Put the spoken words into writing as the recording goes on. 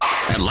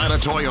Atlanta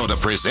Toyota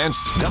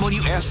presents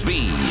WSB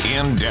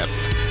In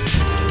Depth.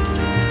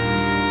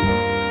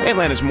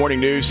 Atlanta's morning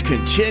news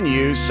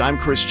continues. I'm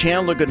Chris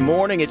Chandler. Good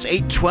morning. It's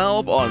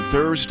 8:12 on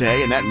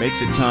Thursday, and that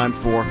makes it time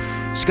for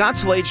Scott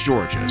Slade's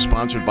Georgia,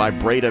 sponsored by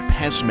Breda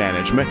Pest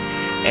Management.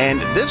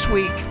 And this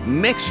week,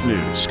 mixed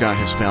news Scott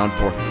has found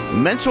for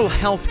mental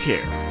health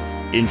care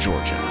in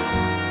Georgia.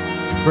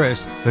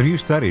 Chris, the new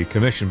study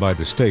commissioned by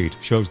the state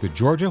shows that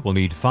Georgia will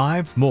need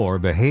 5 more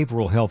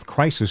behavioral health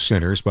crisis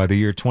centers by the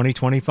year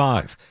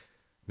 2025.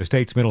 The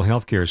state's mental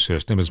health care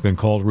system has been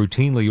called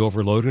routinely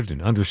overloaded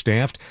and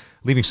understaffed,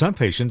 leaving some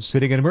patients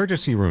sitting in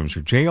emergency rooms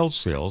or jail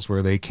cells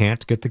where they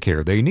can't get the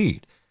care they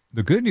need.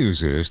 The good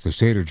news is the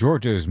state of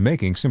Georgia is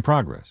making some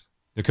progress.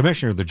 The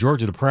commissioner of the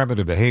Georgia Department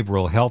of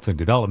Behavioral Health and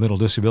Developmental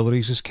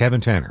Disabilities is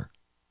Kevin Tanner.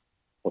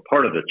 Well,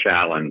 part of the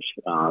challenge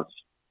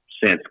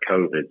since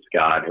COVID,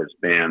 Scott, has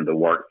been the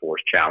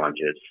workforce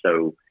challenges.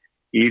 So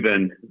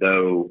even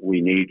though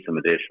we need some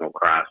additional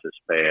crisis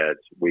beds,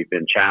 we've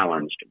been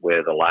challenged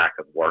with a lack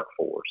of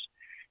workforce.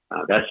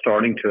 That's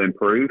starting to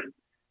improve,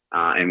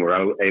 and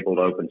we're able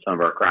to open some of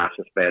our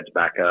crisis beds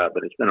back up,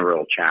 but it's been a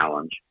real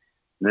challenge.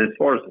 And then as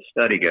far as the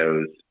study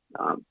goes,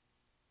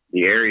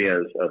 the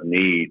areas of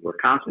need were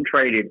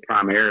concentrated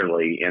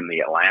primarily in the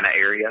Atlanta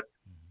area.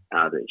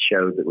 That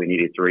showed that we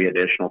needed 3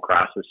 additional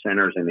crisis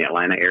centers in the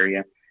Atlanta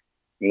area.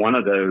 One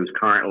of those,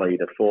 currently,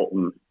 the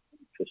Fulton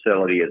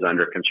facility, is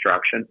under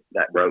construction.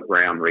 That broke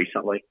ground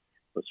recently,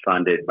 was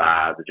funded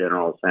by the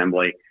General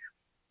Assembly.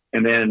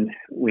 And then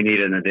we need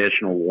an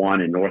additional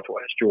 1 in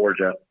Northwest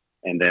Georgia,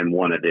 and then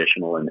 1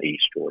 additional in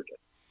East Georgia.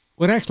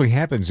 What actually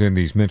happens in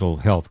these mental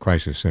health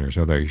crisis centers?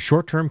 Are they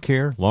short-term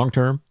care,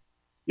 long-term?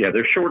 Yeah,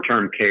 they're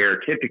short-term care,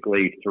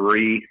 typically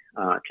 3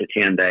 to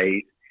 10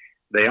 days.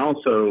 They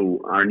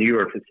also, our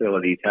newer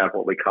facilities have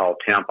what we call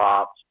temp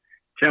ops.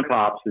 Temp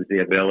ops is the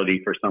ability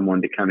for someone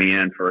to come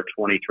in for a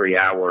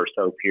 23-hour or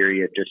so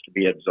period just to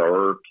be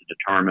observed to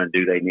determine,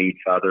 do they need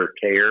further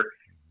care,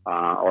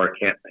 or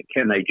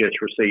can they just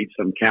receive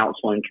some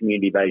counseling,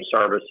 community-based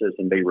services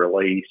and be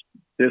released.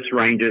 This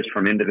ranges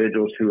from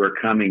individuals who are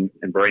coming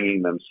and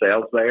bringing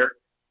themselves there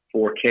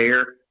for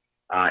care.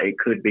 It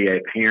could be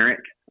a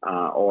parent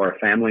or a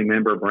family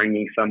member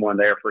bringing someone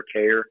there for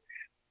care.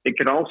 It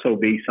could also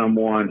be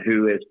someone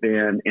who has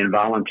been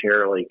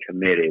involuntarily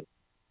committed.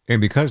 And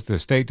because the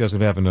state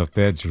doesn't have enough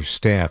beds or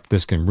staff,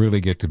 this can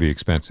really get to be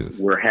expensive.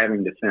 We're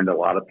having to send a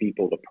lot of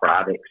people to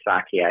private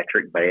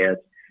psychiatric beds.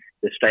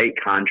 The state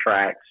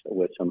contracts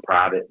with some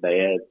private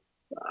beds,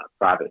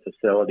 private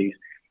facilities.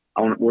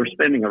 We're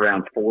spending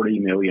around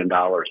 $40 million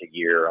a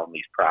year on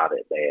these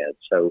private beds.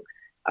 So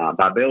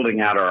by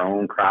building out our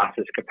own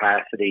crisis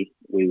capacity,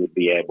 we would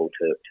be able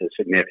to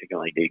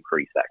significantly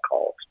decrease that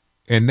cost.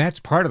 And that's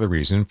part of the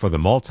reason for the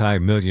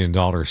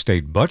multi-million-dollar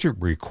state budget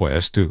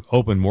request to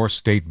open more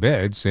state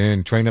beds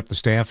and train up the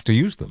staff to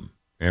use them.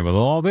 And with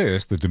all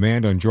this, the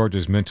demand on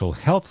Georgia's mental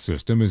health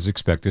system is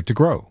expected to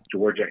grow.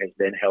 Georgia has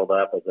been held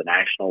up as a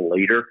national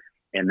leader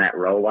in that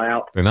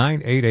rollout. The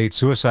 988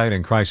 Suicide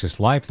and Crisis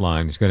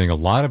Lifeline is getting a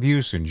lot of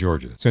use in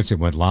Georgia since it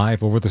went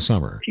live over the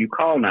summer. If you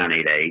call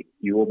 988,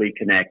 you will be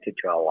connected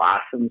to a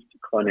licensed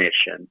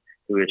clinician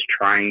who is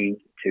trained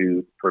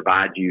to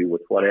provide you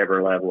with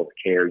whatever level of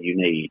care you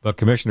need. But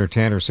Commissioner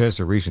Tanner says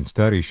a recent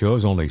study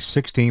shows only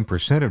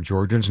 16% of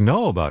Georgians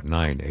know about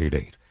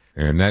 988.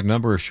 And that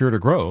number is sure to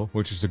grow,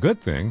 which is a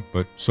good thing,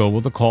 but so will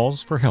the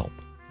calls for help.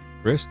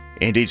 Chris?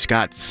 Indeed,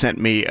 Scott sent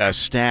me a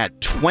stat,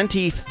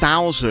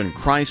 20,000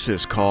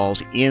 crisis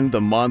calls in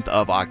the month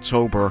of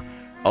October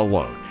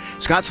alone.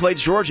 Scott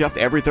Slade's Georgia,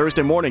 every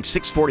Thursday morning,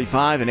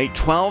 6:45 and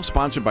 8:12,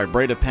 sponsored by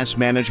Breda Pest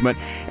Management.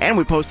 And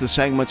we post the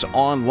segments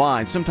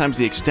online, sometimes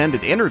the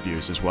extended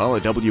interviews as well,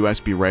 at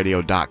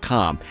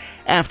WSBradio.com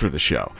after the show.